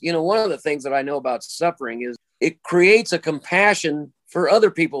One of the things that I know about suffering is it creates a compassion for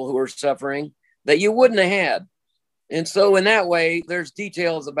other people who are suffering that you wouldn't have had. And so in that way, there's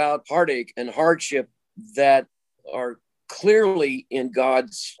details about heartache and hardship that are clearly in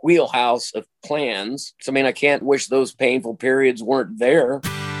God's wheelhouse of plans. So, I can't wish those painful periods weren't there.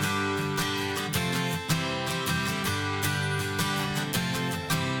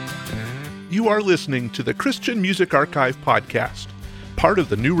 You are listening to the Christian Music Archive podcast, part of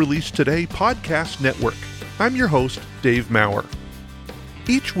the New Release Today podcast network. I'm your host, Dave Maurer.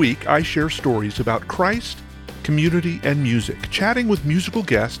 Each week, I share stories about Christ, community, and music, chatting with musical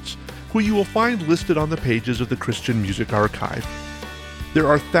guests who you will find listed on the pages of the Christian Music Archive. There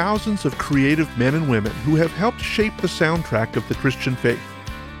are thousands of creative men and women who have helped shape the soundtrack of the Christian faith,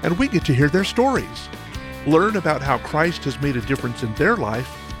 and we get to hear their stories, learn about how Christ has made a difference in their life,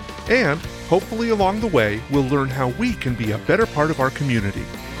 and hopefully along the way, we'll learn how we can be a better part of our community.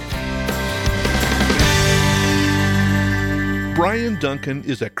 Brian Duncan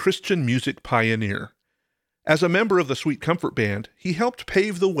is a Christian music pioneer. As a member of the Sweet Comfort Band, he helped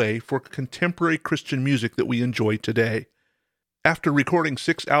pave the way for contemporary Christian music that we enjoy today. After recording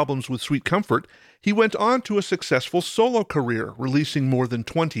 6 albums with Sweet Comfort, he went on to a successful solo career, releasing more than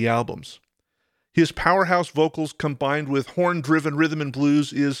 20 albums. His powerhouse vocals combined with horn-driven rhythm and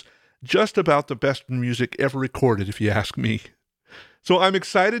blues is just about the best music ever recorded, if you ask me. So I'm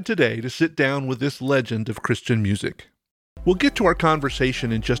excited today to sit down with this legend of Christian music. We'll get to our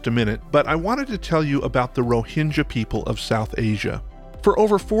conversation in just a minute, but I wanted to tell you about the Rohingya people of South Asia. For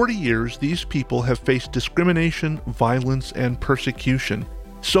over 40 years, these people have faced discrimination, violence, and persecution.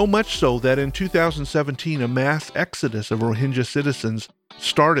 So much so that in 2017, a mass exodus of Rohingya citizens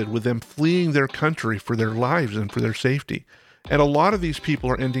started with them fleeing their country for their lives and for their safety. And a lot of these people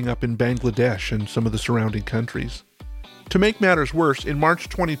are ending up in Bangladesh and some of the surrounding countries. To make matters worse, in March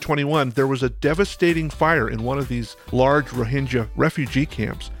 2021, there was a devastating fire in one of these large Rohingya refugee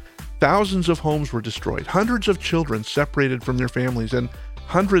camps. Thousands of homes were destroyed, hundreds of children separated from their families, and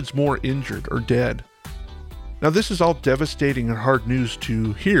hundreds more injured or dead. Now, this is all devastating and hard news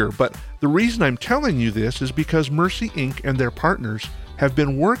to hear, but the reason I'm telling you this is because Mercy Inc. and their partners have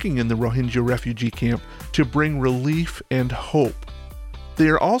been working in the Rohingya refugee camp to bring relief and hope. They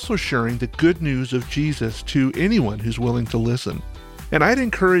are also sharing the good news of Jesus to anyone who's willing to listen. And I'd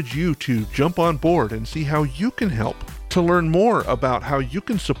encourage you to jump on board and see how you can help. To learn more about how you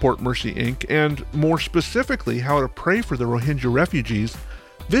can support Mercy Inc. and more specifically how to pray for the Rohingya refugees,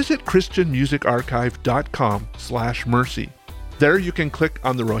 visit christianmusicarchive.com/mercy. There you can click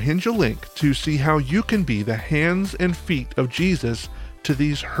on the Rohingya link to see how you can be the hands and feet of Jesus to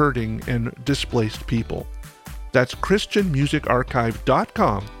these hurting and displaced people. That's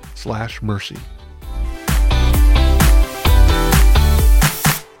christianmusicarchive.com/mercy.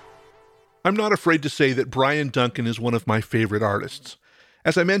 I'm not afraid to say that Brian Duncan is one of my favorite artists.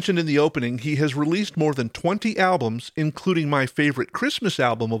 As I mentioned in the opening, he has released more than 20 albums, including my favorite Christmas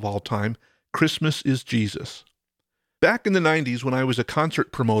album of all time, Christmas is Jesus. Back in the 90s, when I was a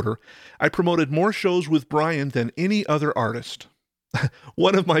concert promoter, I promoted more shows with Brian than any other artist.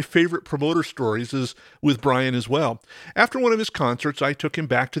 One of my favorite promoter stories is with Brian as well. After one of his concerts, I took him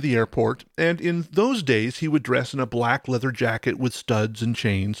back to the airport, and in those days, he would dress in a black leather jacket with studs and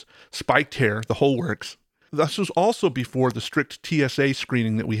chains, spiked hair, the whole works. This was also before the strict TSA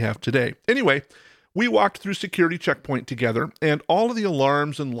screening that we have today. Anyway, we walked through security checkpoint together, and all of the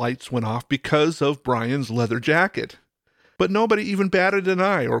alarms and lights went off because of Brian's leather jacket. But nobody even batted an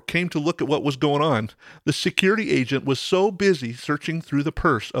eye or came to look at what was going on. The security agent was so busy searching through the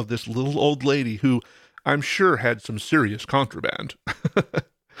purse of this little old lady who I'm sure had some serious contraband.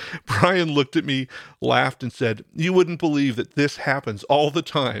 Brian looked at me, laughed, and said, "You wouldn't believe that this happens all the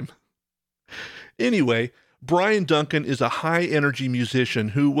time." Anyway, Brian Duncan is a high-energy musician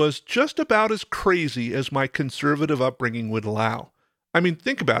who was just about as crazy as my conservative upbringing would allow. I mean,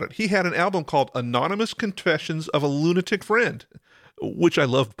 think about it. He had an album called Anonymous Confessions of a Lunatic Friend, which I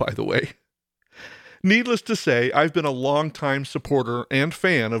loved, by the way. Needless to say, I've been a long-time supporter and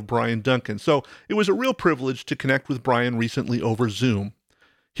fan of Brian Duncan, so it was a real privilege to connect with Brian recently over Zoom.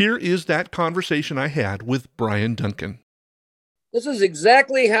 Here is that conversation I had with Brian Duncan. This is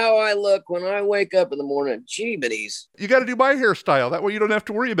exactly how I look when I wake up in the morning. Jeebities. You got to do my hairstyle. That way you don't have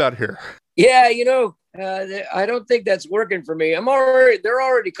to worry about hair. Yeah, I don't think that's working for me. They're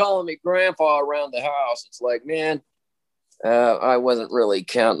already calling me grandpa around the house. It's like, man, I wasn't really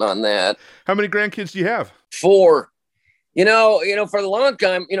counting on that. How many grandkids do you have? 4. For the long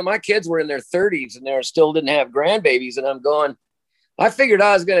time, my kids were in their 30s and they still didn't have grandbabies. And I figured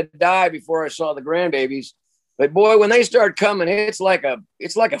I was going to die before I saw the grandbabies. But boy, when they start coming, it's like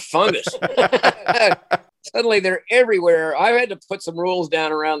a fungus. Suddenly they're everywhere. I had to put some rules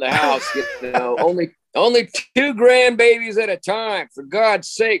down around the house. Only 2 grandbabies at a time. For God's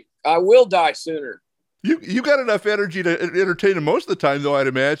sake, I will die sooner. You got enough energy to entertain them most of the time, though, I'd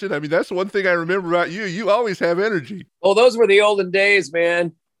imagine. I mean, that's one thing I remember about you. You always have energy. Oh, those were the olden days,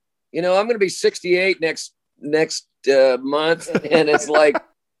 man. I'm going to be 68 next month, and it's like,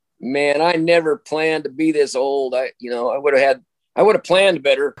 man, I never planned to be this old. I would have planned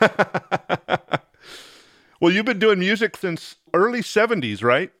better. Well, you've been doing music since early 70s,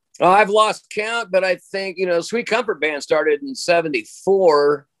 right? I've lost count, but I think, Sweet Comfort Band started in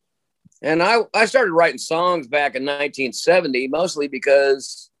 74. And I started writing songs back in 1970, mostly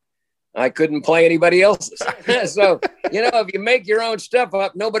because I couldn't play anybody else's. So, if you make your own stuff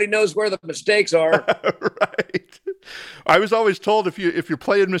up, nobody knows where the mistakes are. Right. I was always told if you're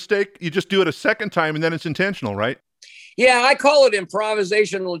playing a mistake, you just do it a second time and then it's intentional, right? Yeah, I call it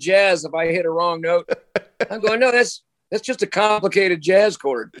improvisational jazz if I hit a wrong note. I'm going, no, that's just a complicated jazz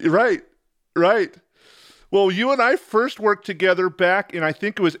chord. Right. Well, you and I first worked together back in, I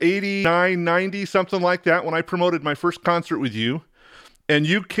think it was 89, 90, something like that, when I promoted my first concert with you. And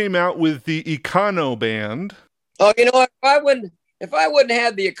you came out with the Econo Band. Oh, you know what? If I wouldn't have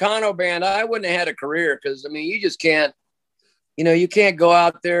had the Econo Band, I wouldn't have had a career. Because, you just can't, you can't go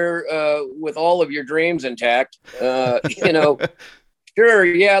out there with all of your dreams intact. Sure,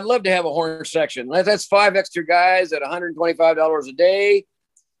 yeah, I'd love to have a horn section. That's 5 extra guys at $125 a day.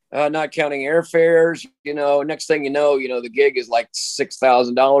 Not counting airfares, next thing you know, the gig is like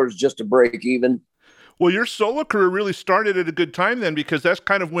 $6,000 just to break even. Well, your solo career really started at a good time then, because that's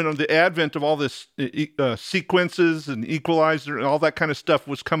kind of when the advent of all this sequences and equalizer and all that kind of stuff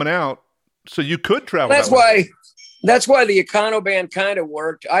was coming out. So you could travel. That's why the Econo Band kind of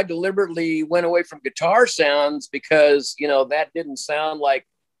worked. I deliberately went away from guitar sounds because, that didn't sound like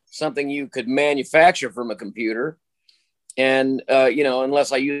something you could manufacture from a computer. And,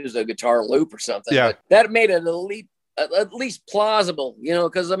 unless I used a guitar loop or something, yeah. But that made it at least plausible,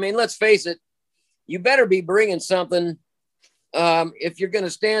 because, let's face it, you better be bringing something if you're going to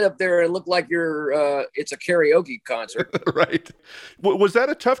stand up there and look like it's a karaoke concert. Right. Was that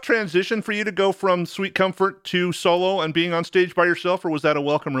a tough transition for you to go from Sweet Comfort to solo and being on stage by yourself, or was that a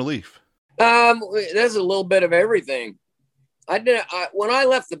welcome relief? There's a little bit of everything. When I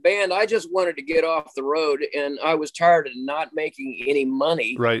left the band, I just wanted to get off the road, and I was tired of not making any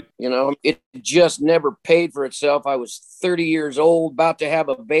money. Right. It just never paid for itself. I was 30 years old, about to have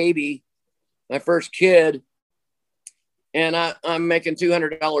a baby, my first kid, and I'm making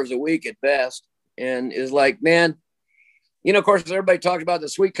 $200 a week at best. And it's like, man, of course, everybody talked about the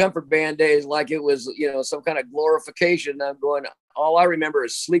Sweet Comfort Band days like it was, some kind of glorification. I'm going, all I remember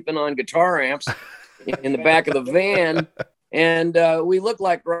is sleeping on guitar amps in the back of the van. And we look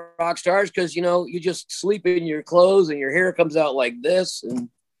like rock stars because, you just sleep in your clothes and your hair comes out like this. And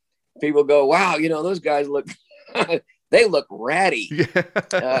people go, wow, those guys look, they look ratty.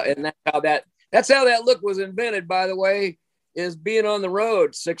 Yeah. And that's how that look was invented, by the way, is being on the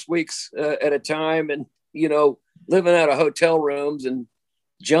road 6 weeks at a time and, living out of hotel rooms and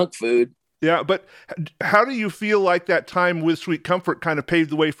junk food. Yeah, but how do you feel like that time with Sweet Comfort kind of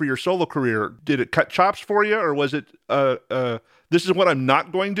paved the way for your solo career? Did it cut chops for you, or was it, this is what I'm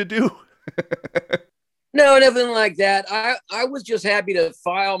not going to do? No, nothing like that. I was just happy to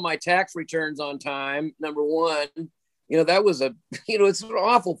file my tax returns on time, number one. That was it's an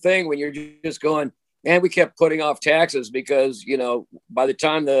awful thing when you're just going, man, we kept putting off taxes because, by the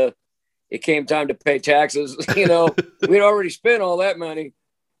time it came time to pay taxes, we'd already spent all that money.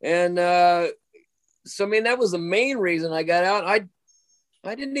 And so, that was the main reason I got out. I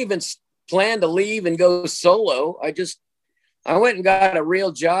didn't even plan to leave and go solo. I went and got a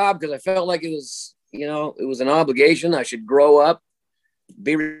real job because I felt like it was an obligation. I should grow up,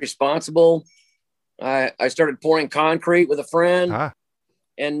 be responsible. I started pouring concrete with a friend,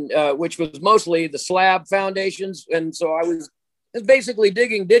 and which was mostly the slab foundations. And so I was basically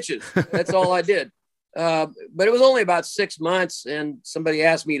digging ditches. That's all I did. But it was only about 6 months, and somebody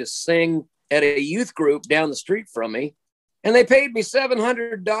asked me to sing at a youth group down the street from me, and they paid me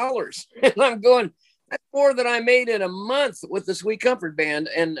 $700. And I'm going, that's more than I made in a month with the Sweet Comfort Band,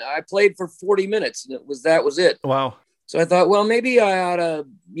 and I played for 40 minutes, and that was it. Wow. So I thought, well, maybe I ought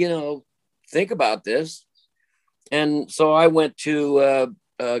to, think about this. And so I went to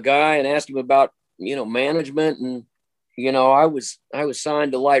a guy and asked him about, management, and I was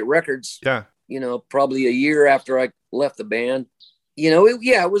signed to Light Records. Yeah. Probably a year after I left the band.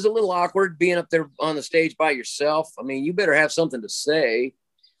 It was a little awkward being up there on the stage by yourself. You better have something to say.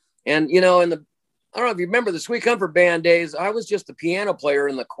 And, in I don't know if you remember the Sweet Comfort Band days. I was just the piano player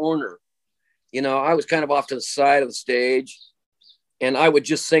in the corner. I was kind of off to the side of the stage, and I would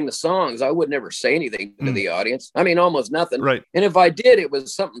just sing the songs. I would never say anything to the audience. I mean, almost nothing. Right. And if I did, it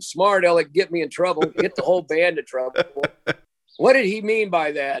was something smart. Like get me in trouble, get the whole band in trouble. What did he mean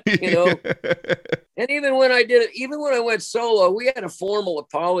by that? And even when I did it, even when I went solo, we had a formal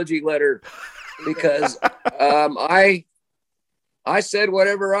apology letter because I said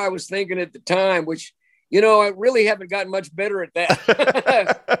whatever I was thinking at the time, which, I really haven't gotten much better at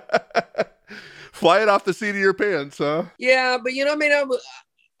that. Fly it off the seat of your pants, huh? Yeah, but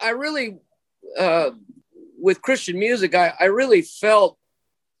I really, with Christian music, I really felt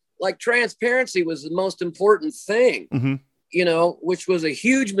like transparency was the most important thing, which was a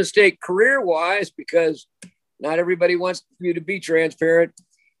huge mistake career-wise because not everybody wants you to be transparent.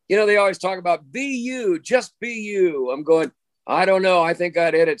 They always talk about be you, just be you. I'm going, I don't know. I think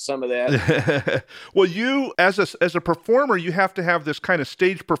I'd edit some of that. Well, you as a performer, you have to have this kind of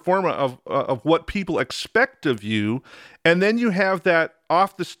stage performer of what people expect of you, and then you have that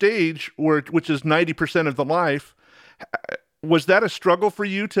off the stage which is 90% of the life. Was that a struggle for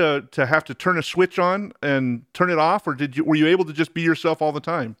you to have to turn a switch on and turn it off, or were you able to just be yourself all the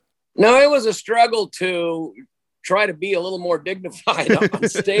time? No, it was a struggle to try to be a little more dignified on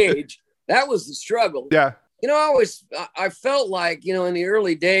stage. That was the struggle. Yeah. I felt like, in the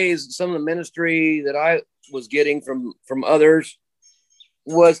early days, some of the ministry that I was getting from others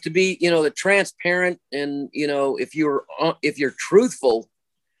was to be, the transparent and, if you're truthful,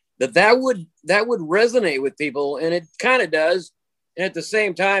 that would resonate with people. And it kind of does. And at the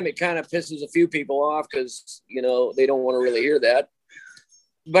same time, it kind of pisses a few people off because, they don't want to really hear that.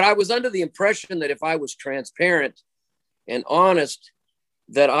 But I was under the impression that if I was transparent and honest,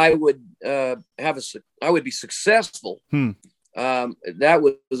 that I would I would be successful. That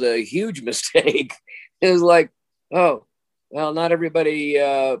was a huge mistake. It was like, oh, well, not everybody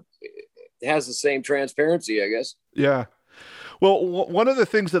has the same transparency, I guess. Yeah. Well, one of the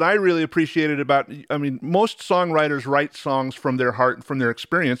things that I really appreciated most songwriters write songs from their heart and from their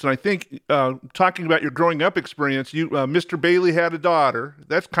experience. And I think talking about your growing up experience, Mr. Bailey had a daughter.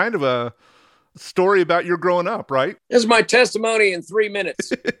 That's kind of a story about your growing up, right? This is my testimony in 3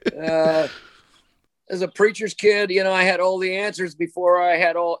 minutes. As a preacher's kid, I had all the answers before I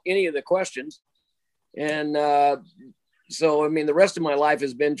had any of the questions. And so, the rest of my life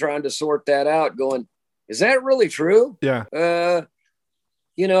has been trying to sort that out, going, is that really true? Yeah. The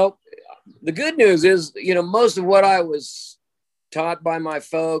good news is, most of what I was taught by my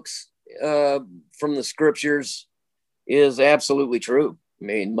folks from the scriptures is absolutely true.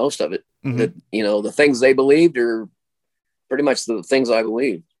 Most of it. That the things they believed are pretty much the things I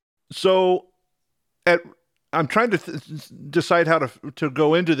believe. So I'm trying to decide how to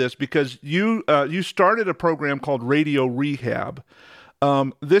go into this because you started a program called Radio Rehab.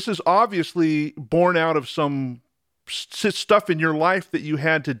 This is obviously born out of some stuff in your life that you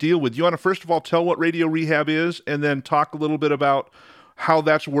had to deal with. You want to first of all tell what Radio Rehab is and then talk a little bit about how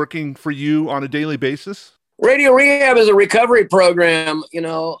that's working for you on a daily basis? Radio Rehab is a recovery program.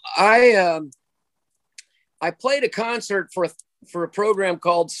 I played a concert for a program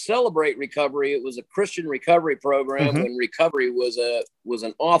called Celebrate Recovery. It was a Christian recovery program when recovery was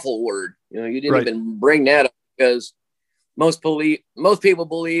an awful word. You didn't even bring that up because most people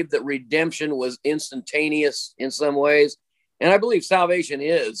believe that redemption was instantaneous in some ways. And I believe salvation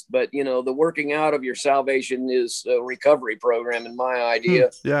is, but the working out of your salvation is a recovery program in my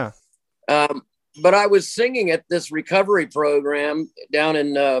idea. Yeah. But I was singing at this recovery program down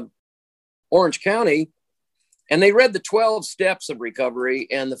in Orange County, and they read the 12 steps of recovery.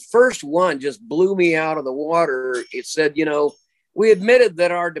 And the first one just blew me out of the water. It said, we admitted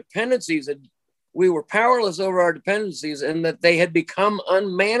that our dependencies, we were powerless over our dependencies and that they had become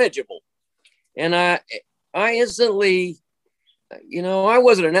unmanageable. And I instantly, I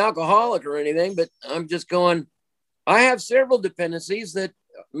wasn't an alcoholic or anything, but I'm just going, I have several dependencies that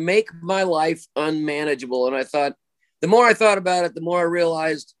make my life unmanageable. And I thought, the more I thought about it, the more I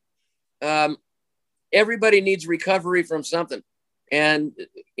realized everybody needs recovery from something. And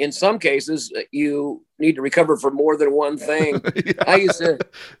in some cases, you need to recover from more than one thing. Yeah.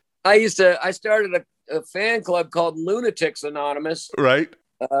 I started a fan club called Lunatics Anonymous. Right.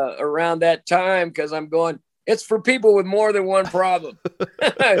 Around that time, because I'm going, it's for people with more than one problem.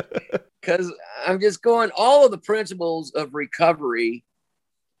 Because I'm just going, all of the principles of recovery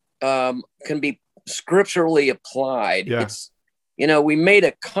can be scripturally applied. Yeah. It's, we made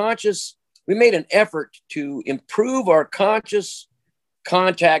an effort to improve our conscious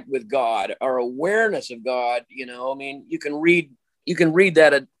contact with God, our awareness of God. You can read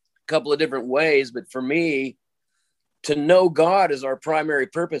that couple of different ways, but for me, to know God is our primary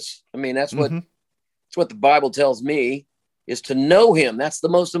purpose. I mean, that's what the Bible tells me, is to know him. That's the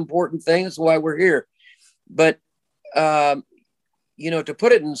most important thing. That's why we're here. But, to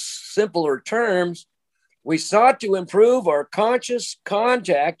put it in simpler terms, we sought to improve our conscious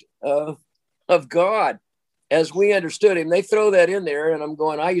contact of God as we understood him. They throw that in there, and I'm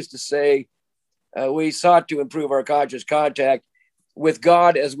going, I used to say, we sought to improve our conscious contact with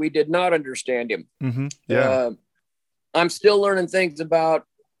God as we did not understand him. Mm-hmm. Yeah. I'm still learning things about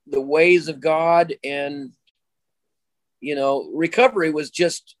the ways of God, and, recovery was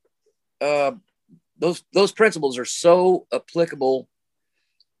just, those principles are so applicable.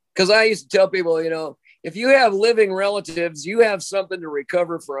 Because I used to tell people, if you have living relatives, you have something to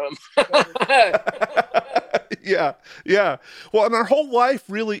recover from. Yeah. Well, and our whole life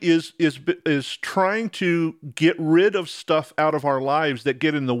really is trying to get rid of stuff out of our lives that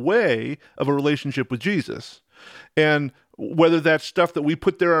get in the way of a relationship with Jesus. And whether that's stuff that we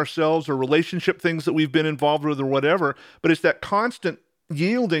put there ourselves or relationship things that we've been involved with or whatever, but it's that constant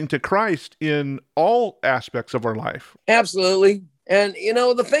yielding to Christ in all aspects of our life. Absolutely. And,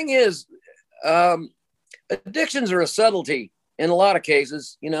 the thing is, addictions are a subtlety in a lot of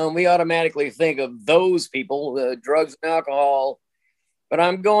cases. We automatically think of those people, drugs and alcohol. But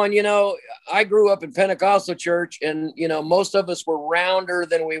I'm going, I grew up in Pentecostal church, and, most of us were rounder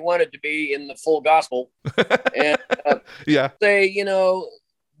than we wanted to be in the full gospel. And say,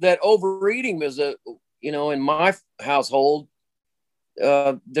 that overeating was in my household,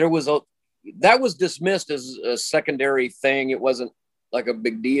 that was dismissed as a secondary thing. It wasn't like a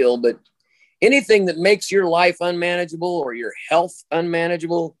big deal, but anything that makes your life unmanageable or your health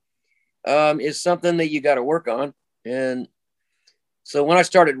unmanageable is something that you got to work on. And so when I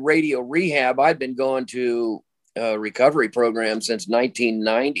started Radio Rehab, I'd been going to a recovery program since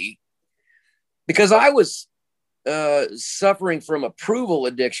 1990 because I was suffering from approval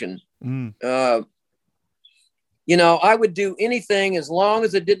addiction. I would do anything as long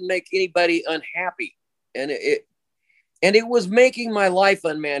as it didn't make anybody unhappy. And it was making my life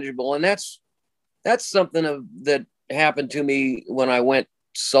unmanageable. And that's something that happened to me when I went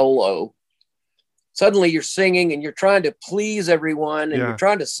solo. Suddenly you're singing and you're trying to please everyone, and you're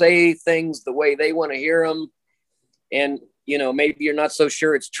trying to say things the way they want to hear them. And, maybe you're not so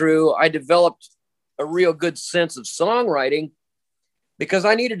sure it's true. I developed a real good sense of songwriting because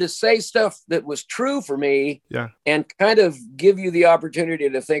I needed to say stuff that was true for me and kind of give you the opportunity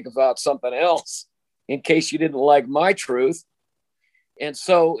to think about something else in case you didn't like my truth. And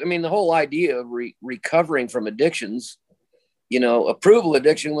so, the whole idea of recovering from addictions, approval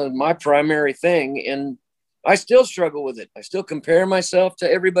addiction was my primary thing. And I still struggle with it. I still compare myself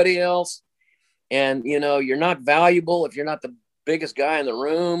to everybody else. And, you're not valuable if you're not the biggest guy in the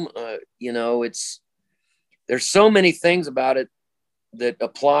room. There's so many things about it that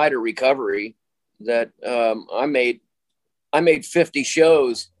apply to recovery that I made 50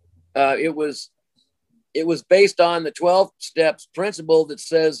 shows. It was based on the 12 steps principle that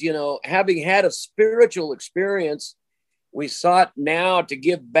says, having had a spiritual experience, we sought now to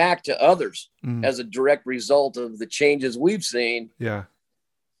give back to others as a direct result of the changes we've seen. Yeah.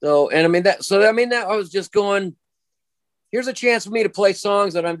 So, I was just going, here's a chance for me to play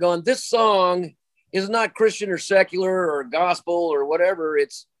songs that I'm going, this song is not Christian or secular or gospel or whatever.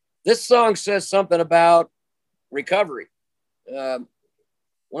 This song says something about recovery. One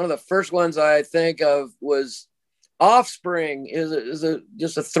of the first ones I think of was Offspring is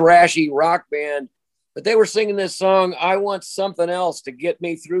just a thrashy rock band, but they were singing this song, I Want Something Else to Get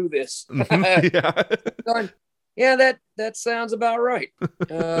Me Through This. That sounds about right.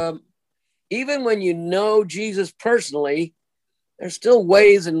 Even when you know Jesus personally, there's still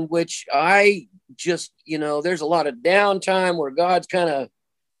ways in which I just, there's a lot of downtime where God's kind of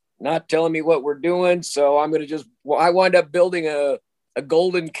not telling me what we're doing. So I'm going to I wind up building a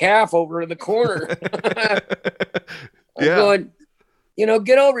golden calf over in the corner. I'm going,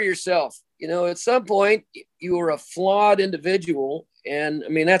 get over yourself. At some point you are a flawed individual. And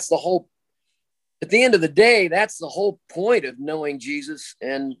that's at the end of the day, that's the whole point of knowing Jesus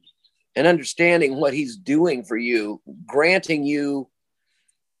and understanding what he's doing for you, granting you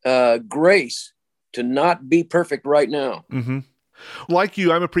grace to not be perfect right now. Mm-hmm. Like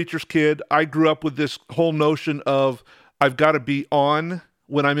you, I'm a preacher's kid. I grew up with this whole notion of I've got to be on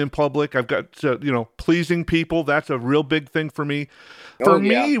when I'm in public. I've got to, pleasing people. That's a real big thing for me. For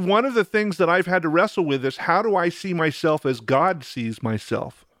me, one of the things that I've had to wrestle with is how do I see myself as God sees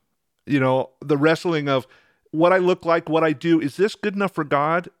myself? The wrestling of what I look like, what I do. Is this good enough for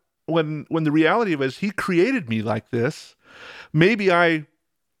God? When the reality of it is he created me like this. Maybe I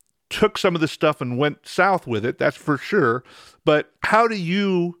took some of this stuff and went south with it, that's for sure. But how do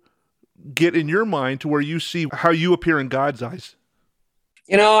you get in your mind to where you see how you appear in God's eyes?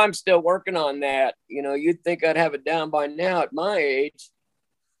 I'm still working on that. You'd think I'd have it down by now at my age.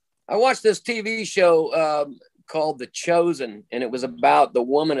 I watched this TV show called The Chosen, and it was about the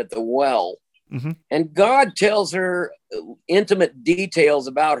woman at the well. Mm-hmm. And God tells her intimate details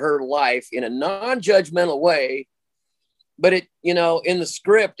about her life in a non-judgmental way. But in the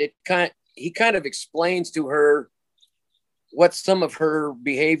script, he kind of explains to her what some of her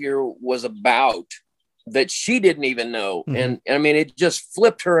behavior was about that she didn't even know. Mm-hmm. And I mean, it just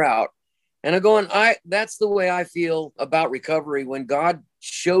flipped her out. And I'm going, that's the way I feel about recovery. When God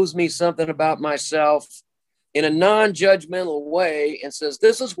shows me something about myself in a non-judgmental way and says,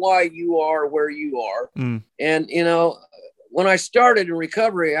 this is why you are where you are. Mm. And, when I started in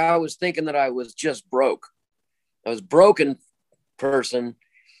recovery, I was thinking that I was just broke. I was a broken person.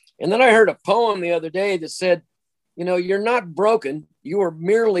 And then I heard a poem the other day that said, you're not broken. You are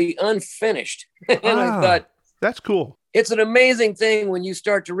merely unfinished. And I thought, that's cool. It's an amazing thing when you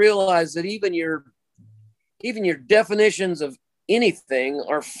start to realize that even your definitions of anything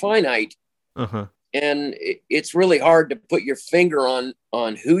are finite. Uh-huh. And it's really hard to put your finger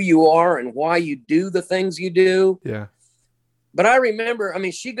on who you are and why you do the things you do. Yeah. But I remember,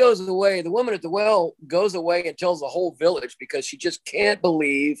 she goes away. The woman at the well goes away and tells the whole village because she just can't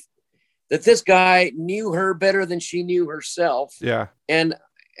believe that this guy knew her better than she knew herself. Yeah. And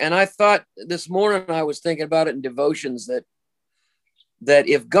I thought this morning, I was thinking about it in devotions that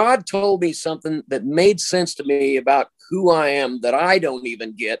if God told me something that made sense to me about who I am that I don't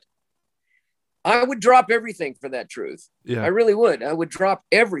even get, I would drop everything for that truth. Yeah. I really would. I would drop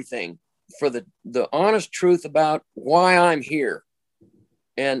everything for the honest truth about why I'm here.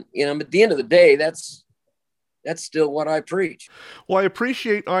 And, at the end of the day, that's still what I preach. Well, I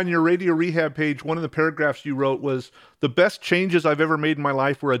appreciate on your Radio Rehab page, one of the paragraphs you wrote was, the best changes I've ever made in my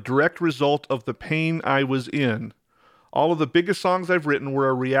life were a direct result of the pain I was in. All of the biggest songs I've written were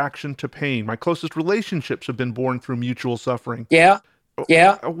a reaction to pain. My closest relationships have been born through mutual suffering. Yeah.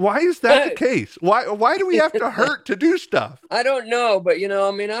 Yeah. Why is that the case? Why do we have to hurt to do stuff? I don't know, but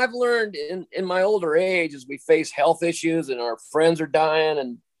I've learned in my older age, as we face health issues and our friends are dying,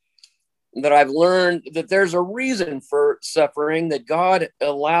 and that I've learned that there's a reason for suffering, that God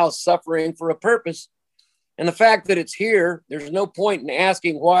allows suffering for a purpose. And the fact that it's here, there's no point in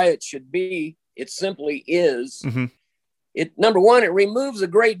asking why it should be. It simply is. Mm-hmm. Number one, it removes a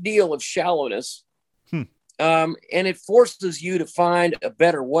great deal of shallowness. And it forces you to find a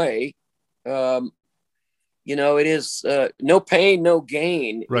better way. It is no pain, no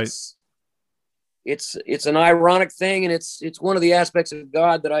gain. Right. It's an ironic thing. And it's one of the aspects of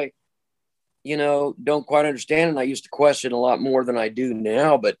God that I, don't quite understand. And I used to question a lot more than I do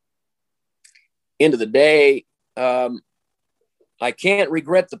now, but end of the day, I can't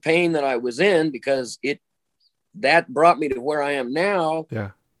regret the pain that I was in, because that brought me to where I am now.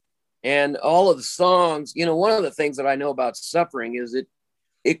 Yeah. And all of the songs, one of the things that I know about suffering is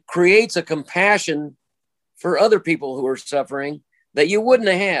it creates a compassion for other people who are suffering that you wouldn't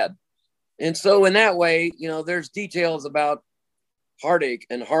have had. And so in that way, there's details about heartache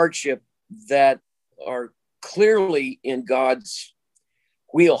and hardship that are clearly in God's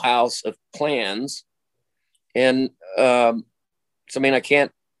wheelhouse of plans. And I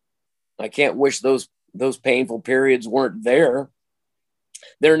can't wish those painful periods weren't there.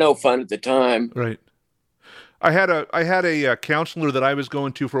 They're no fun at the time. Right. I had a counselor that I was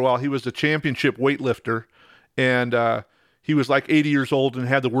going to for a while. He was a championship weightlifter, and he was like 80 years old and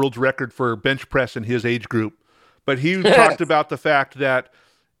had the world's record for bench press in his age group. But he talked about the fact that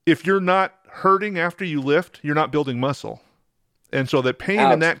if you're not hurting after you lift, you're not building muscle. And so that pain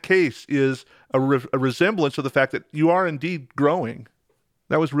in that case is a resemblance of the fact that you are indeed growing.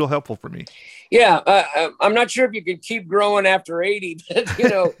 That was real helpful for me. Yeah. I'm not sure if you can keep growing after 80,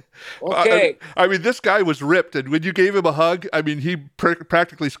 but, okay. I mean, this guy was ripped, and when you gave him a hug, he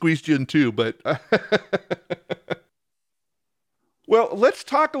practically squeezed you in two, but... Well, let's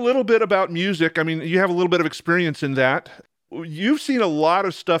talk a little bit about music. You have a little bit of experience in that. You've seen a lot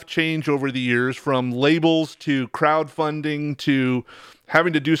of stuff change over the years, from labels to crowdfunding to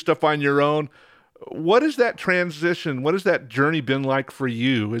having to do stuff on your own. What is that transition? What has that journey been like for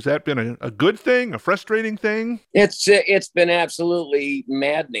you? Has that been a good thing, a frustrating thing? It's been absolutely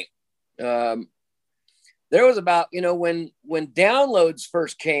maddening. There was about, when downloads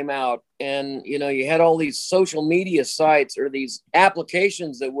first came out, and, you had all these social media sites or these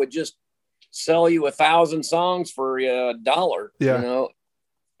applications that would just sell you 1,000 songs for $1. Yeah.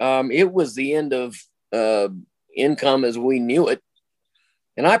 It was the end of income as we knew it.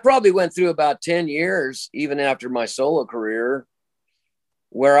 And I probably went through about 10 years, even after my solo career,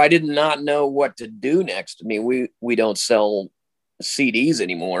 where I did not know what to do next. I mean, we don't sell CDs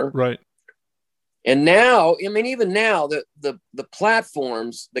anymore. Right. And now, I mean, even now, the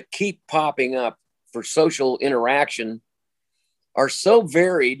platforms that keep popping up for social interaction are so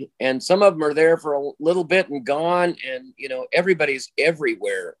varied, and some of them are there for a little bit and gone, and everybody's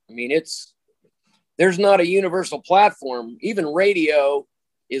everywhere. I mean, there's not a universal platform. Even radio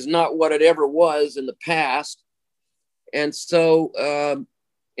is not what it ever was in the past. And so,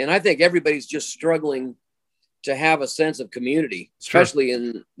 and I think everybody's just struggling to have a sense of community, especially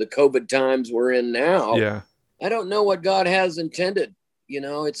in the COVID times we're in now. Yeah. I don't know what God has intended.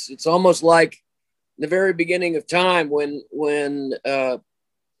 It's almost like the very beginning of time when God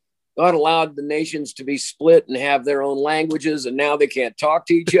allowed the nations to be split and have their own languages, and now they can't talk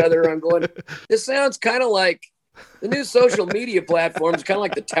to each other. I'm going, this sounds kind of like the new social media platforms, kind of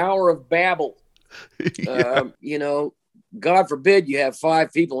like the Tower of Babel. Yeah. God forbid you have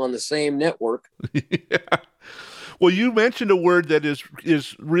 5 people on the same network. Yeah. Well, you mentioned a word that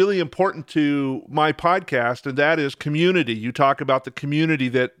is really important to my podcast, and that is community. You talk about the community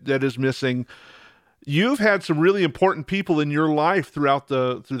that is missing. You've had some really important people in your life through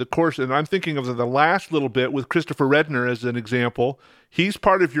the course, and I'm thinking of the last little bit with Christopher Redner as an example. He's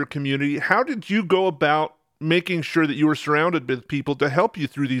part of your community. How did you go about making sure that you were surrounded with people to help you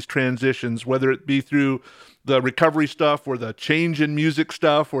through these transitions, whether it be through the recovery stuff or the change in music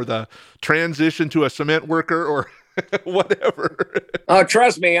stuff or the transition to a cement worker or whatever? Oh,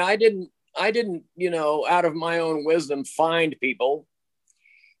 trust me, I didn't, out of my own wisdom, find people.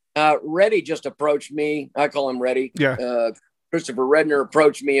 Reddy just approached me. I call him Reddy. Yeah. Christopher Redner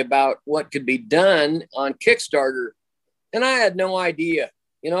approached me about what could be done on Kickstarter. And I had no idea.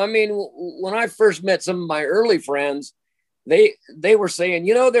 When I first met some of my early friends, they were saying,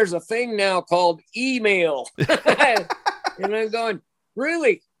 there's a thing now called email. And I'm going,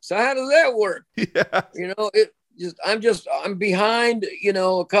 really? So how does that work? Yeah. I'm behind,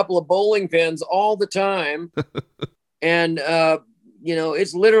 a couple of bowling pins all the time. And,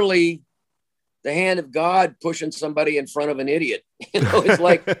 it's literally the hand of God pushing somebody in front of an idiot. It's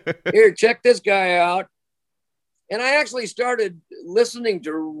like, here, check this guy out. And I actually started listening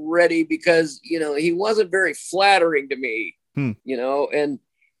to Reddy because, he wasn't very flattering to me, and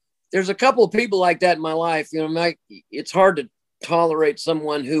there's a couple of people like that in my life. It's hard to tolerate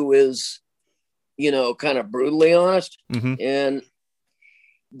someone who is, kind of brutally honest. Mm-hmm.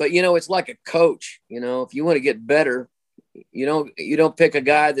 But it's like a coach, if you want to get better, you don't pick a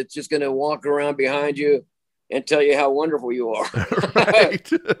guy that's just going to walk around behind you and tell you how wonderful you are.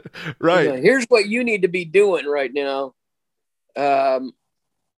 Right. Right. Here's what you need to be doing right now.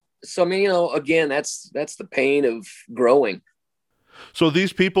 So, again, that's the pain of growing. So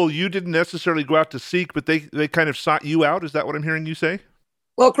these people you didn't necessarily go out to seek, but they kind of sought you out. Is that what I'm hearing you say?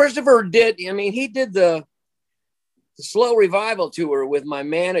 Well, Christopher did. He did the Slow Revival tour with my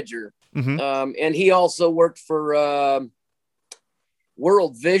manager. Mm-hmm. And he also worked for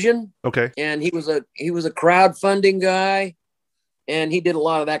World Vision. Okay. And he was a crowdfunding guy, and he did a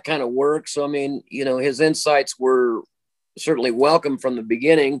lot of that kind of work. So, his insights were certainly welcome from the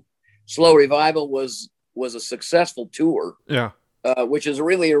beginning. Slow Revival was a successful tour. Yeah. Which is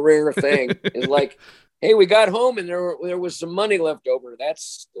really a rare thing. It's like, hey, we got home and there was some money left over.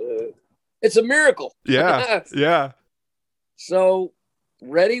 That's it's a miracle. Yeah. Yeah. So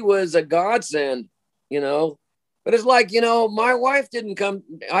Reddy was a godsend, but it's like, my wife didn't come.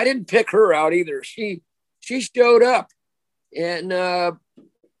 I didn't pick her out either. She showed up and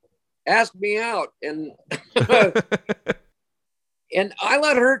asked me out, and and I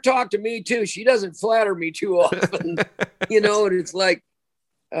let her talk to me too. She doesn't flatter me too often, and it's like,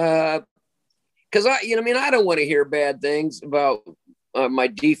 cause I don't want to hear bad things about my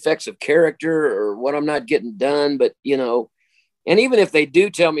defects of character or what I'm not getting done, but and even if they do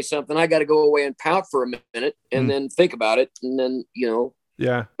tell me something, I got to go away and pout for a minute and then think about it. And then,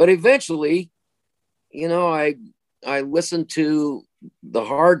 yeah, but eventually, I listen to the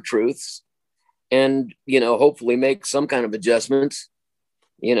hard truths and, hopefully make some kind of adjustments.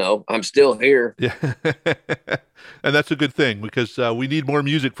 I'm still here. Yeah. And that's a good thing because we need more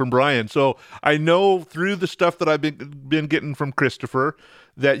music from Brian. So I know through the stuff that I've been getting from Christopher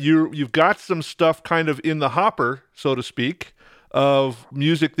that you've got some stuff kind of in the hopper, so to speak, of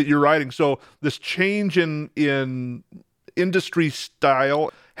music that you're writing. So this change in industry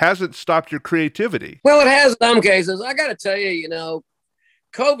style hasn't stopped your creativity. Well, it has in some cases. I got to tell you,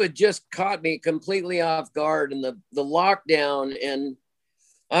 COVID just caught me completely off guard, and the lockdown, and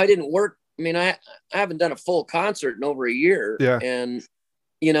I didn't work. I haven't done a full concert in over a year. Yeah. And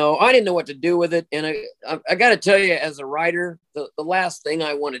I didn't know what to do with it. And I got to tell you, as a writer, the last thing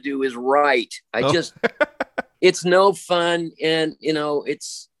I want to do is write. It's no fun. And,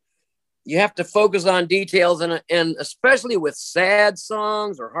 you have to focus on details, and especially with sad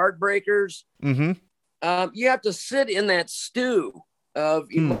songs or heartbreakers, you have to sit in that stew of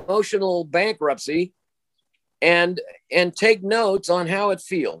emotional bankruptcy and take notes on how it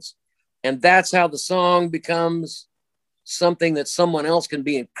feels. And that's how the song becomes something that someone else can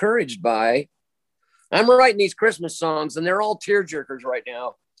be encouraged by. I'm writing these Christmas songs, and they're all tearjerkers right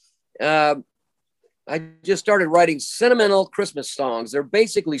now. I just started writing sentimental Christmas songs. They're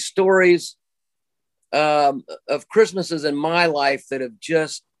basically stories of Christmases in my life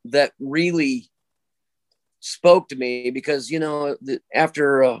that really spoke to me, because,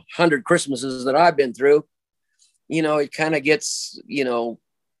 after 100 Christmases that I've been through, it kind of gets,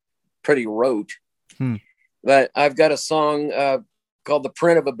 pretty rote. But I've got a song called The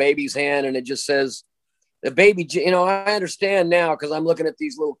Print of a Baby's Hand, and it just says, the baby, I understand now, because I'm looking at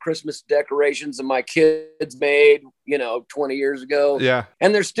these little Christmas decorations that my kids made, 20 years ago. Yeah.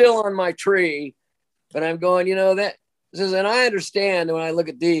 And they're still on my tree. But I'm going, that says, and I understand when I look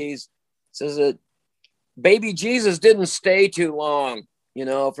at these, it says that baby Jesus didn't stay too long,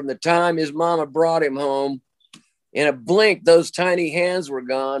 from the time his mama brought him home. In a blink, those tiny hands were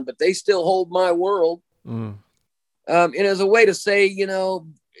gone, but they still hold my world. And as a way to say,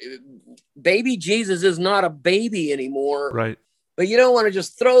 baby Jesus is not a baby anymore. Right. But you don't want to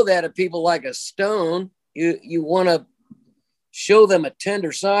just throw that at people like a stone. You want to show them a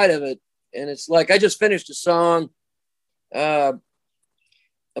tender side of it. And it's like, I just finished a song about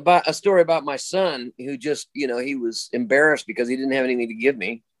a story about my son who just, he was embarrassed because he didn't have anything to give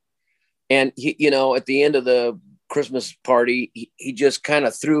me. And he, at the end of the Christmas party, he just kind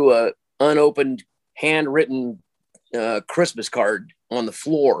of threw a unopened, handwritten Christmas card on the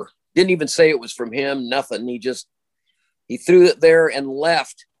floor. Didn't even say it was from him, nothing. He threw it there and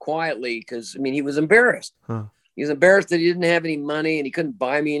left quietly because, he was embarrassed. He was embarrassed that he didn't have any money and he couldn't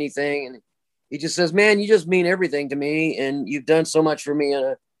buy me anything. And he just says, man, you just mean everything to me, and you've done so much for me,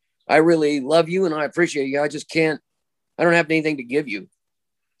 and I really love you and I appreciate you. I don't have anything to give you.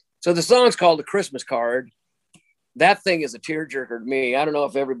 So the song's called A Christmas Card. That thing is a tearjerker to me. I don't know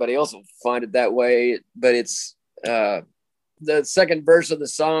if everybody else will find it that way, but it's the second verse of the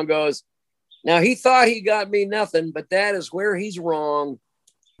song goes, now he thought he got me nothing, but that is where he's wrong.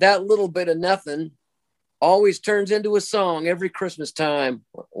 That little bit of nothing always turns into a song every Christmas time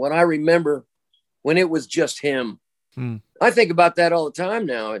when I remember when it was just him. I think about that all the time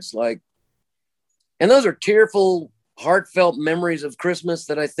now. It's like, and those are tearful, heartfelt memories of Christmas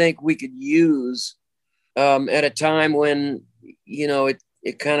that I think we could use at a time when,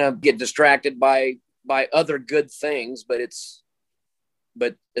 it kind of get distracted by other good things, but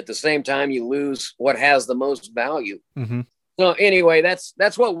at the same time you lose what has the most value. So anyway,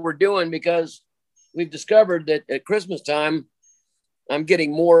 that's what we're doing, because we've discovered that at Christmas time, I'm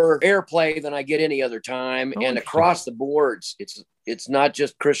getting more airplay than I get any other time. And across the boards, it's not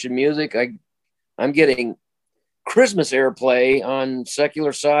just Christian music. I'm getting Christmas airplay on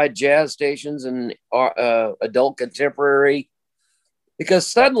secular side, jazz stations, and adult contemporary, because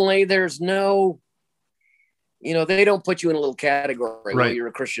suddenly there's no, they don't put you in a little category. Right. Well, you're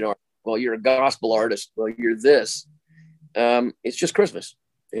a Christian artist. Well, you're a gospel artist. Well, you're this. It's just Christmas.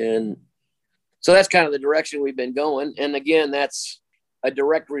 And so that's kind of the direction we've been going. And again, that's a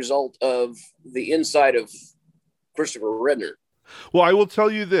direct result of the insight of Christopher Redner. Well, I will tell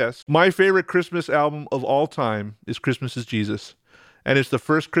you this. My favorite Christmas album of all time is Christmas is Jesus. And it's the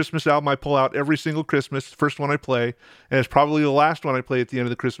first Christmas album I pull out every single Christmas, first one I play. And it's probably the last one I play at the end of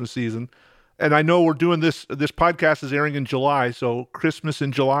the Christmas season. And I know we're doing this podcast is airing in July, so Christmas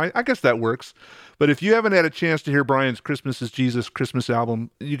in July, I guess that works. But if you haven't had a chance to hear Brian's Christmas is Jesus Christmas album,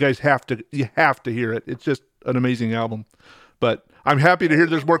 you guys have to hear it. It's just an amazing album. But I'm happy to hear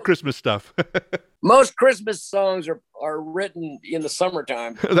there's more Christmas stuff. Most Christmas songs are written in the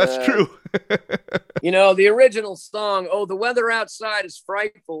summertime. That's true. The original song, "Oh, the weather outside is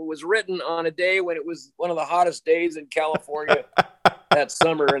frightful," was written on a day when it was one of the hottest days in California that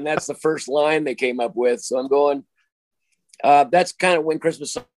summer. And that's the first line they came up with. So I'm going, that's kind of when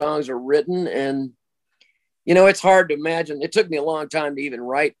Christmas songs are written. And, it's hard to imagine. It took me a long time to even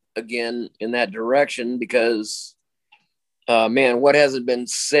write again in that direction, because what hasn't been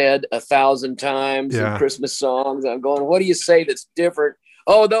said 1,000 times in Christmas songs? I'm going, what do you say that's different?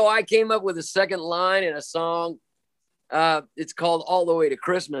 Oh, though I came up with a second line in a song. It's called All the Way to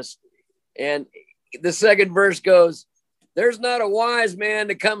Christmas. And the second verse goes, there's not a wise man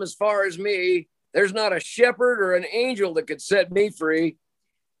to come as far as me. There's not a shepherd or an angel that could set me free.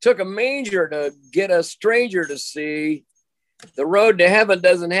 took a manger to get a stranger to see. The road to heaven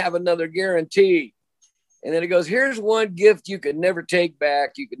doesn't have another guarantee. And then it goes, here's one gift you could never take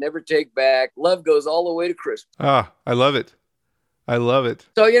back. You could never take back. Love goes all the way to Christmas. Ah, I love it. I love it.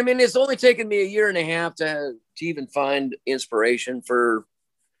 So, I mean, it's only taken me a year and a half to even find inspiration for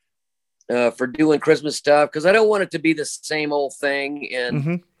doing Christmas stuff, because I don't want it to be the same old thing.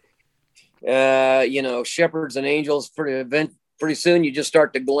 And, you know, shepherds and angels, pretty soon you just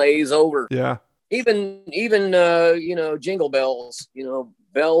start to glaze over. Yeah. Even you know, jingle bells, you know,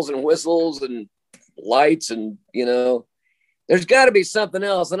 bells and whistles and lights, and, you know, there's got to be something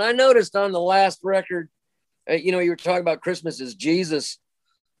else. And I noticed on the last record, you know, you were talking about Christmas is Jesus.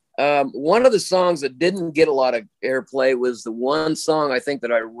 One of the songs that didn't get a lot of airplay was the one song I think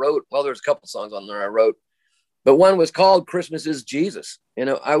that I wrote. Well, there's a couple songs on there I wrote, but one was called Christmas is Jesus. You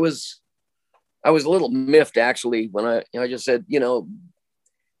know, I was a little miffed actually when I just said, you know,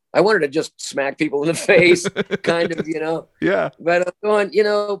 I wanted to just smack people in the face, kind of, you know. Yeah. But I'm going, you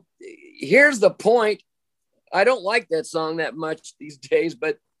know, here's the point. I don't like that song that much these days,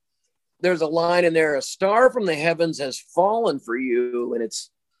 but there's a line in there, a star from the heavens has fallen for you. And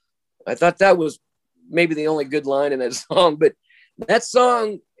I thought that was maybe the only good line in that song, but that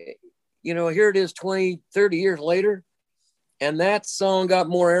song, you know, here it is 20, 30 years later. And that song got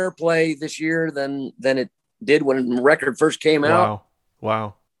more airplay this year than it did when the record first came out.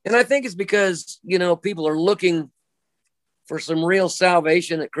 Wow. And I think it's because, you know, people are looking for some real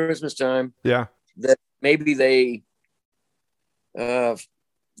salvation at Christmas time. Yeah. That maybe they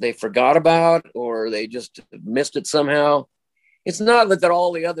forgot about, or they just missed it somehow. It's not that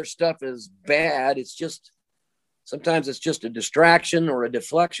all the other stuff is bad. It's just, sometimes it's just a distraction or a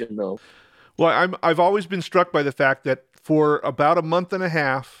deflection though. Well, I've always been struck by the fact that for about a month and a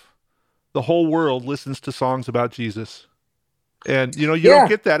half, the whole world listens to songs about Jesus. And, you know, you don't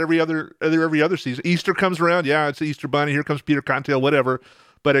get that every other season. Easter comes around. Yeah, it's the Easter bunny. Here comes Peter Cottontail, whatever.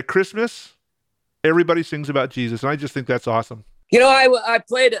 But at Christmas, everybody sings about Jesus. And I just think that's awesome. You know, I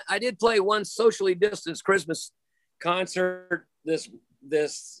did play one socially distanced Christmas concert this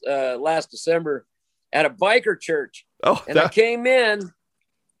last December at a biker church. I came in,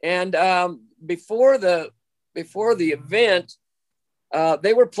 and before the event,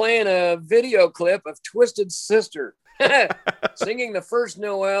 they were playing a video clip of Twisted Sister singing the first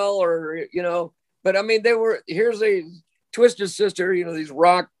Noel, or, you know, but I mean, here's a Twisted Sister, you know, these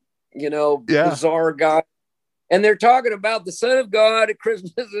rock, you know, bizarre guys, and they're talking about the Son of God at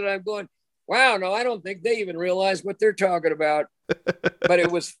Christmas. And I'm going, wow, no, I don't think they even realize what they're talking about. But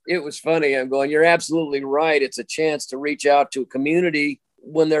it was funny. I'm going, you're absolutely right. It's a chance to reach out to a community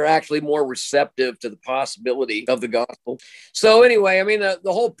when they're actually more receptive to the possibility of the gospel. So anyway, I mean, the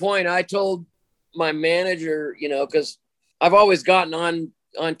whole point, I told my manager, you know, because I've always gotten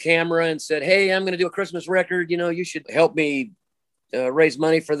on camera and said, hey, I'm going to do a Christmas record. You know, you should help me raise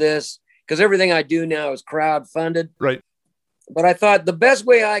money for this, because everything I do now is crowd funded. Right. But I thought the best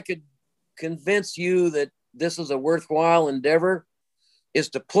way I could convince you that this is a worthwhile endeavor is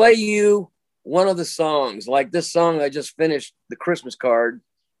to play you one of the songs, like this song I just finished, The Christmas Card.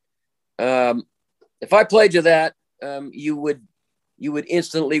 If I played you that, you would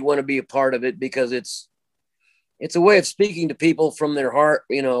instantly want to be a part of it, because it's a way of speaking to people from their heart,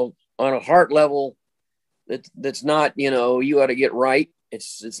 you know, on a heart level that's not, you know, you ought to get right.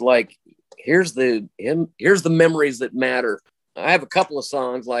 It's like, here's the memories that matter. I have a couple of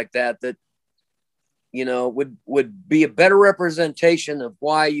songs like that, you know, would be a better representation of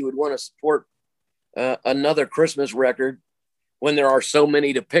why you would want to support another Christmas record when there are so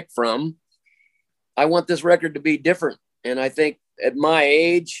many to pick from. I want this record to be different. And I think at my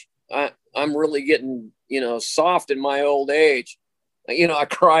age, I'm really getting, you know, soft in my old age. You know, I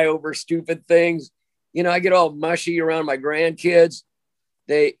cry over stupid things. You know, I get all mushy around my grandkids.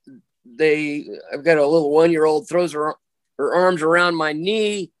 I've got a little 1-year-old throws her arms around my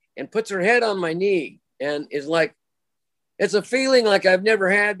knee and puts her head on my knee, and is like, it's a feeling like I've never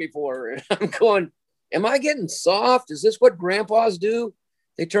had before. And I'm going, am I getting soft? Is this what grandpas do?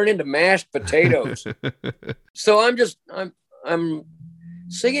 They turn into mashed potatoes. So I'm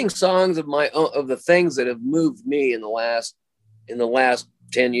singing songs of my own, of the things that have moved me in the last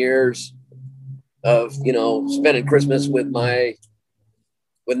 10 years of, you know, spending Christmas with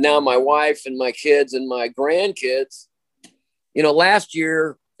now my wife and my kids and my grandkids. You know, last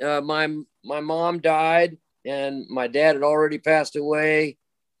year, my mom died and my dad had already passed away.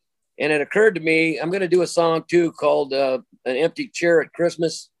 And it occurred to me, I'm going to do a song too called An Empty Chair at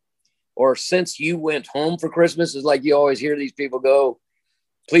Christmas, or Since You Went Home for Christmas. Is like, you always hear these people go,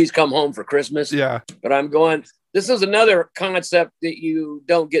 please come home for Christmas. Yeah. But I'm going, this is another concept that you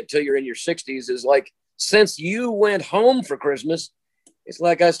don't get till you're in your 60s, is like, since you went home for Christmas, it's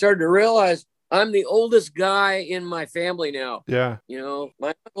like I started to realize I'm the oldest guy in my family now. Yeah. You know,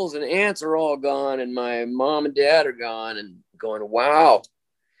 my uncles and aunts are all gone, and my mom and dad are gone, and going, wow,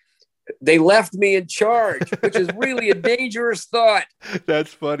 they left me in charge, which is really a dangerous thought.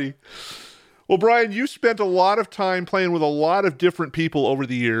 That's funny. Well, Brian, you spent a lot of time playing with a lot of different people over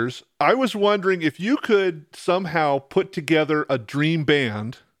the years. I was wondering if you could somehow put together a dream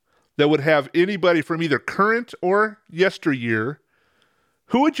band that would have anybody from either current or yesteryear.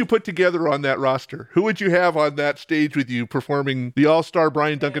 Who would you put together on that roster? Who would you have on that stage with you performing the All-Star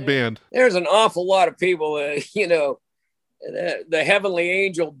Brian Duncan Band? There's an awful lot of people, you know, the Heavenly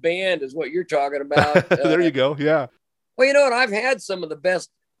Angel Band is what you're talking about. There you go. Yeah. Well, you know what? I've had some of the best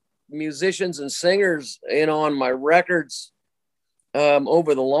musicians and singers in on my records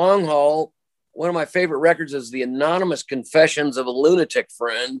over the long haul. One of my favorite records is The Anonymous Confessions of a Lunatic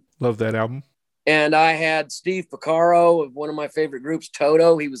Friend. Love that album. And I had Steve Porcaro of one of my favorite groups,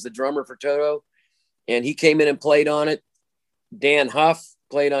 Toto. He was the drummer for Toto, and he came in and played on it. Dan Huff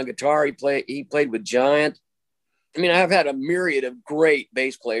played on guitar. He played with Giant. I mean, I've had a myriad of great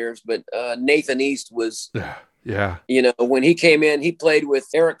bass players, but Nathan East was, yeah. You know, when he came in, he played with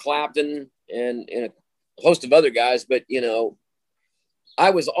Eric Clapton and a host of other guys. But, you know,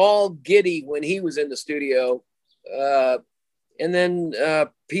 I was all giddy when he was in the studio. And then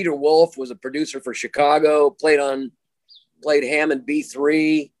Peter Wolf was a producer for Chicago, played Hammond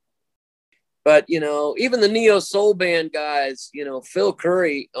B3. But, you know, even the Neo Soul Band guys, you know, Phil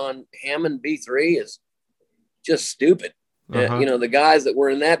Curry on Hammond B3 is just stupid. Uh-huh. You know, the guys that were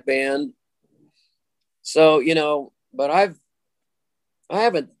in that band. So, you know, but I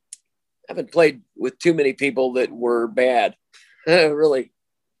haven't played with too many people that were bad. Really.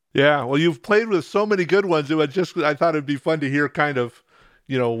 Yeah. Well, you've played with so many good ones. I thought it'd be fun to hear kind of,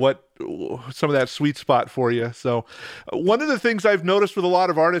 you know, what some of that sweet spot for you. So one of the things I've noticed with a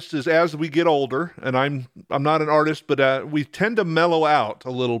lot of artists is as we get older, and I'm not an artist, but we tend to mellow out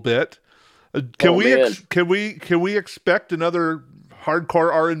a little bit. Can we expect another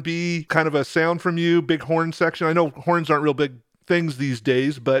hardcore R&B kind of a sound from you? Big horn section. I know horns aren't real big things these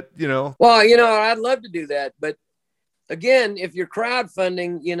days, but you know. Well, you know, I'd love to do that, but again, if you're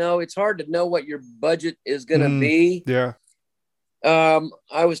crowdfunding, you know, it's hard to know what your budget is going to be. Yeah.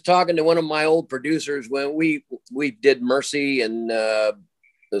 I was talking to one of my old producers when we did Mercy and the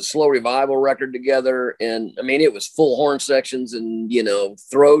Slow Revival record together. And I mean, it was full horn sections and, you know,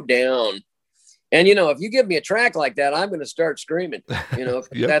 throw down. And, you know, if you give me a track like that, I'm going to start screaming, you know,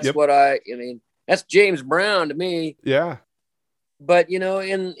 what I mean, that's James Brown to me. Yeah. But, you know,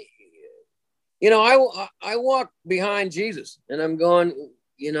 I walk behind Jesus and I'm going,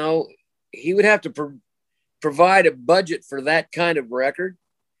 you know, he would have to provide a budget for that kind of record.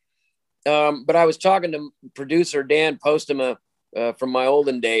 But I was talking to producer Dan Postema from my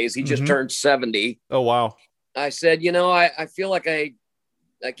olden days. He just turned 70. Oh, wow. I said, you know, I feel like I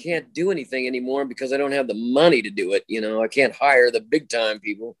can't do anything anymore because I don't have the money to do it. You know, I can't hire the big time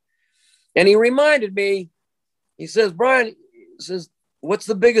people. And he reminded me, he says, Brian, what's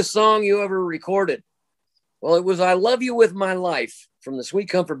the biggest song you ever recorded? Well, it was I Love You With My Life from the Sweet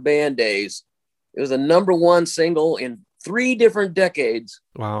Comfort Band days. It was a #1 single in 3 different decades.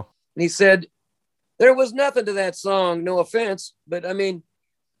 Wow. And he said, there was nothing to that song, no offense, but I mean,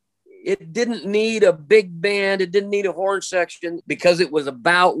 it didn't need a big band. It didn't need a horn section because it was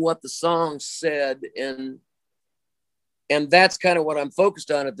about what the song said. And that's kind of what I'm focused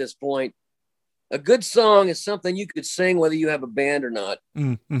on at this point. A good song is something you could sing whether you have a band or not.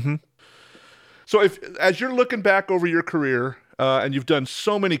 Mm-hmm. So as you're looking back over your career and you've done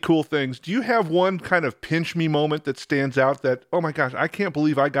so many cool things, do you have one kind of pinch me moment that stands out that, oh my gosh, I can't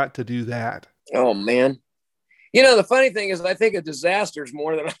believe I got to do that? Oh, man. You know, the funny thing is I think of disasters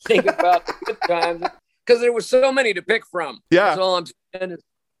more than I think about the good times because there was so many to pick from. Yeah. That's all I'm saying is,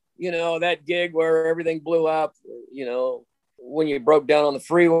 you know, that gig where everything blew up, you know, when you broke down on the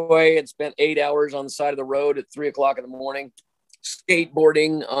freeway and spent 8 hours on the side of the road at 3:00 in the morning,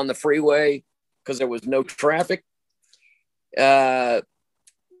 skateboarding on the freeway because there was no traffic. Man,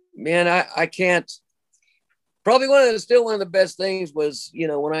 I can't. Probably one of the best things was, you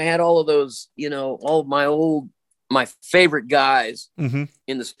know, when I had all of those, you know, all of my favorite guys in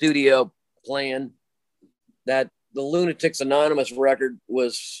the studio playing that. The Lunatics Anonymous record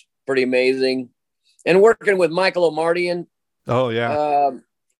was pretty amazing. And working with Michael Omartian. Oh yeah.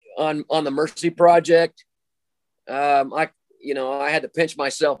 On the Mercy project. I had to pinch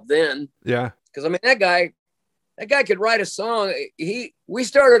myself then. Yeah. Cause I mean, that guy could write a song. We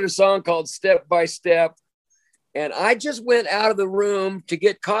started a song called Step by Step And I just went out of the room to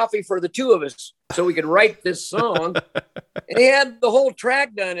get coffee for the two of us so we could write this song. And he had the whole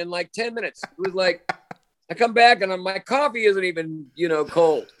track done in like 10 minutes. It was like, I come back and my coffee isn't even,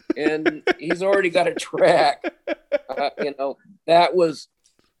 cold. And he's already got a track. That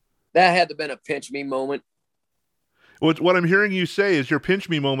had to have been a pinch me moment. What I'm hearing you say is your pinch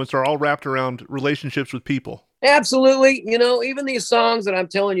me moments are all wrapped around relationships with people. Absolutely. Even these songs that I'm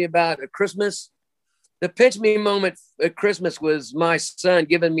telling you about at Christmas, the pinch me moment at Christmas was my son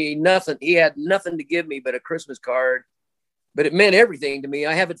giving me nothing. He had nothing to give me but a Christmas card, but it meant everything to me.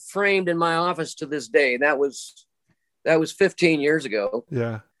 I have it framed in my office to this day. That was 15 years ago.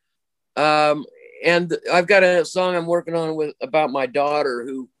 Yeah. And I've got a song I'm working on about my daughter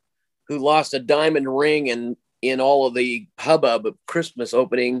who lost a diamond ring in all of the hubbub of Christmas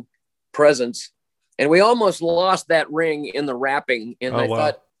opening presents. And we almost lost that ring in the wrapping. And I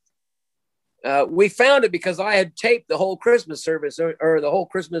thought, we found it because I had taped the whole Christmas service or the whole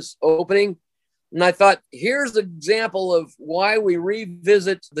Christmas opening. And I thought, here's an example of why we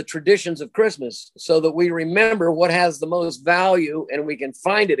revisit the traditions of Christmas so that we remember what has the most value and we can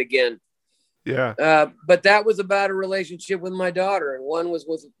find it again. Yeah. But that was about a relationship with my daughter. And one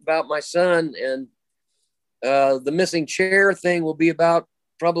was about my son. And the missing chair thing will be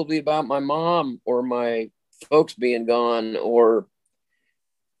probably about my mom or my folks being gone I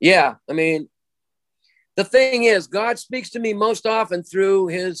mean, the thing is, God speaks to me most often through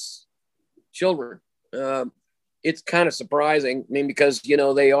his children. It's kind of surprising. I mean, because,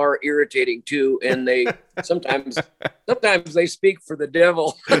 they are irritating too. And they sometimes they speak for the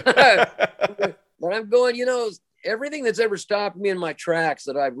devil. But I'm going, everything that's ever stopped me in my tracks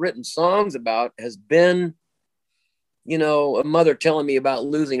that I've written songs about has been, a mother telling me about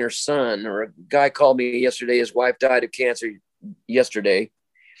losing her son, or a guy called me yesterday. His wife died of cancer yesterday.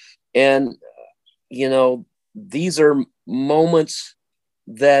 And, these are moments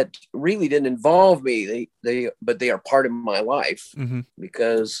that really didn't involve me. But they are part of my life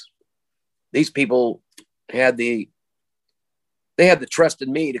because these people had the trust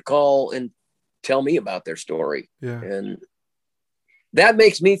in me to call and tell me about their story. Yeah. And that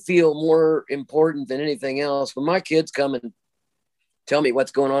makes me feel more important than anything else. When my kids come and tell me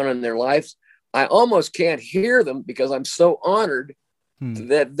what's going on in their lives, I almost can't hear them because I'm so honored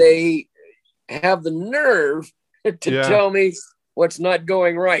that they have the nerve to tell me what's not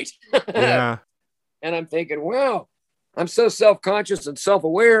going right. Yeah. And I'm thinking, wow, I'm so self-conscious and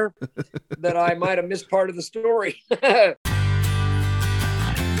self-aware that I might have missed part of the story.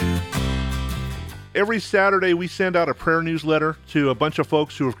 Every Saturday, we send out a prayer newsletter to a bunch of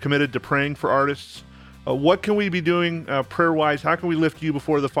folks who are committed to praying for artists. What can we be doing prayer-wise? How can we lift you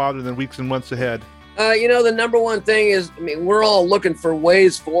before the Father in the weeks and months ahead? The number one thing is, we're all looking for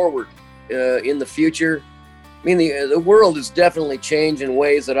ways forward in the future. The world is definitely changed in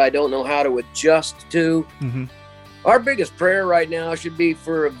ways that I don't know how to adjust to. Mm-hmm. Our biggest prayer right now should be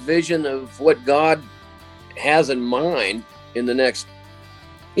for a vision of what God has in mind in the next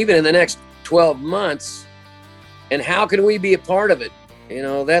 12 months. And how can we be a part of it?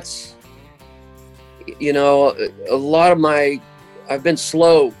 That's, a lot of I've been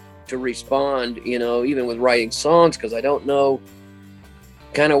slow to respond, even with writing songs, because I don't know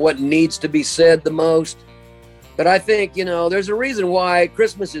kind of what needs to be said the most. But I think, there's a reason why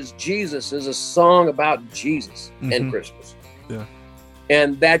Christmas is Jesus is a song about Jesus and Christmas. Yeah.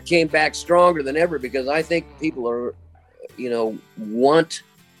 And that came back stronger than ever because I think people are, want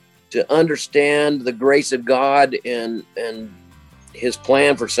to understand the grace of God and his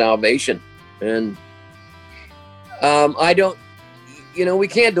plan for salvation. And I don't, we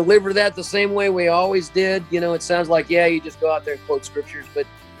can't deliver that the same way we always did. It sounds like, you just go out there and quote scriptures, but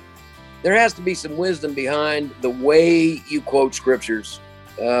there has to be some wisdom behind the way you quote scriptures.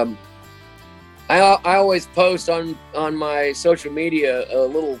 I always post on my social media a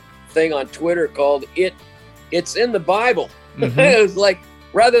little thing on Twitter called It's in the Bible. Mm-hmm. It was like,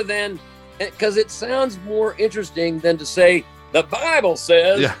 rather than, because it sounds more interesting than to say the Bible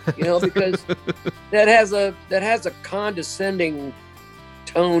says, because that has a condescending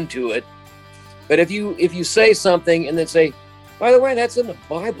tone to it. But if you say something and then say, by the way, that's in the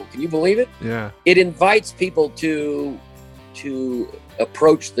Bible, can you believe it? Yeah. It invites people to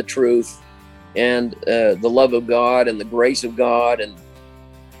approach the truth and the love of God and the grace of God. And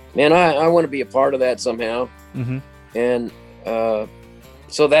man, I want to be a part of that somehow. Mm-hmm. And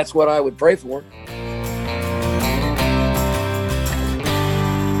so that's what I would pray for.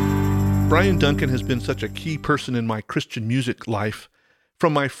 Brian Duncan has been such a key person in my Christian music life.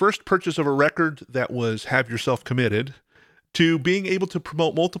 From my first purchase of a record that was Have Yourself Committed, to being able to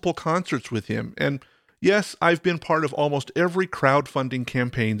promote multiple concerts with him. And, Yes, I've been part of almost every crowdfunding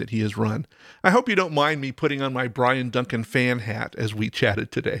campaign that he has run. I hope you don't mind me putting on my Brian Duncan fan hat as we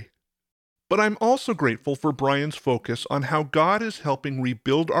chatted today. But I'm also grateful for Brian's focus on how God is helping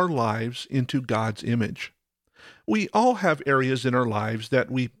rebuild our lives into God's image. We all have areas in our lives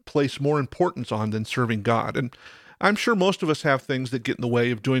that we place more importance on than serving God, and I'm sure most of us have things that get in the way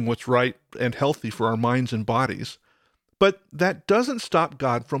of doing what's right and healthy for our minds and bodies. But that doesn't stop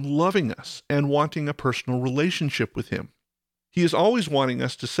God from loving us and wanting a personal relationship with Him. He is always wanting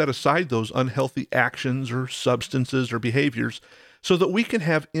us to set aside those unhealthy actions or substances or behaviors so that we can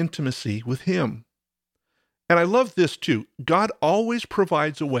have intimacy with Him. And I love this too. God always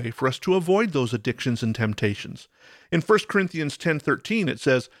provides a way for us to avoid those addictions and temptations. In 1 Corinthians 10:13, it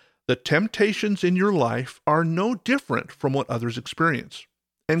says, "The temptations in your life are no different from what others experience."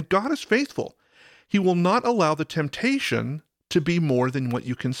 And God is faithful. He will not allow the temptation to be more than what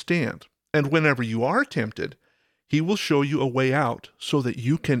you can stand. And whenever you are tempted, He will show you a way out so that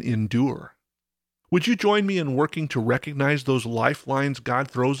you can endure. Would you join me in working to recognize those lifelines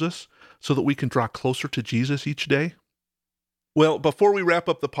God throws us so that we can draw closer to Jesus each day? Well, before we wrap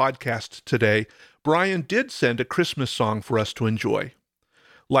up the podcast today, Brian did send a Christmas song for us to enjoy.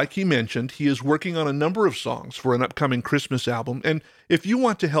 Like he mentioned, he is working on a number of songs for an upcoming Christmas album, and if you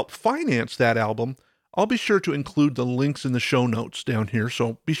want to help finance that album, I'll be sure to include the links in the show notes down here,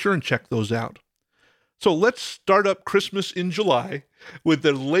 so be sure and check those out. So let's start up Christmas in July with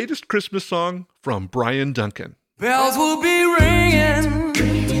the latest Christmas song from Brian Duncan. Bells will be ringing,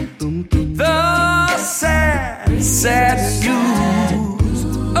 the sad, sad news.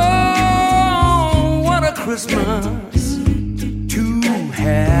 Oh, what a Christmas to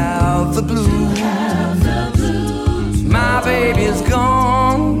have the blues. My baby's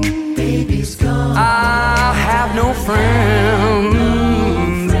gone, I have no friend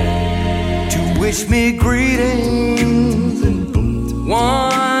to wish me greetings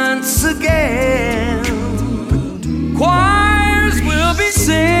once again. Choirs will be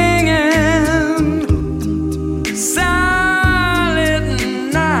singing silent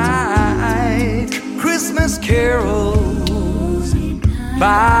night, Christmas carols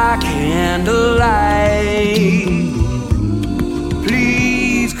by candlelight.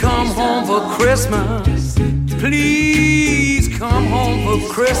 Please come home for Christmas. Please come home for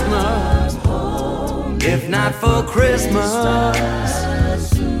Christmas. If not for Christmas,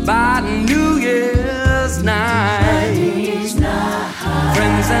 by New Year's night.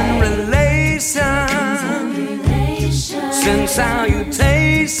 Friends and relations send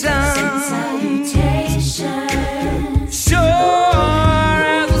salutations. Sure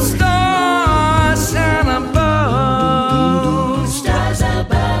as the stars shine above.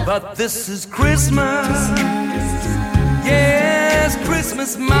 But this is Christmas. Yes,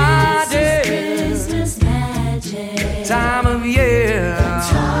 Christmas, my day. Time of year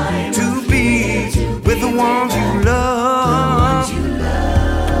to be with the ones you love.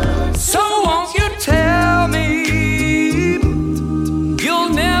 So won't you tell me you'll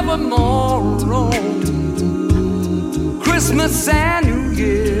never more roam Christmas and New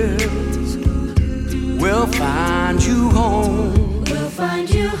Year's will find you home.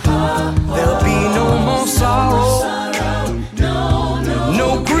 There'll be no more sorrow,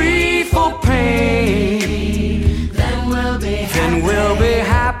 no grief or pain. Then we'll be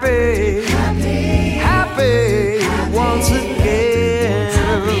happy, happy once again.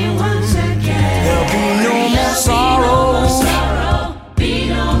 There'll be no more sorrow,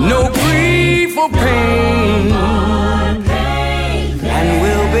 no grief or pain. And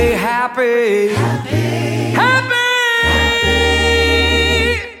we'll be happy, happy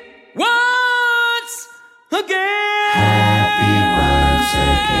once again.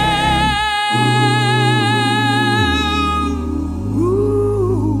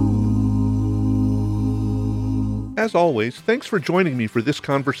 As always, thanks for joining me for this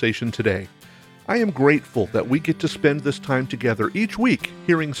conversation today. I am grateful that we get to spend this time together each week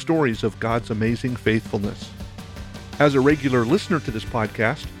hearing stories of God's amazing faithfulness. As a regular listener to this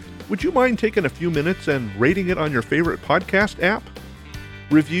podcast, would you mind taking a few minutes and rating it on your favorite podcast app?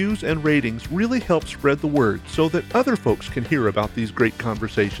 Reviews and ratings really help spread the word so that other folks can hear about these great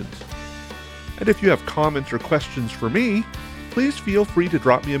conversations. And if you have comments or questions for me, please feel free to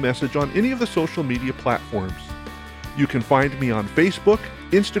drop me a message on any of the social media platforms. You can find me on Facebook,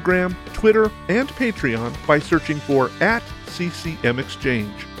 Instagram, Twitter, and Patreon by searching for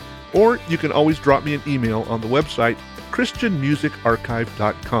 @CCMExchange. Or you can always drop me an email on the website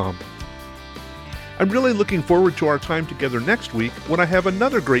christianmusicarchive.com. I'm really looking forward to our time together next week when I have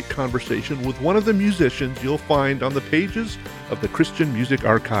another great conversation with one of the musicians you'll find on the pages of the Christian Music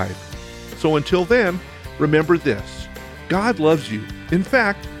Archive. So until then, remember this: God loves you. In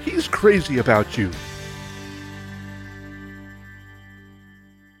fact, He's crazy about you.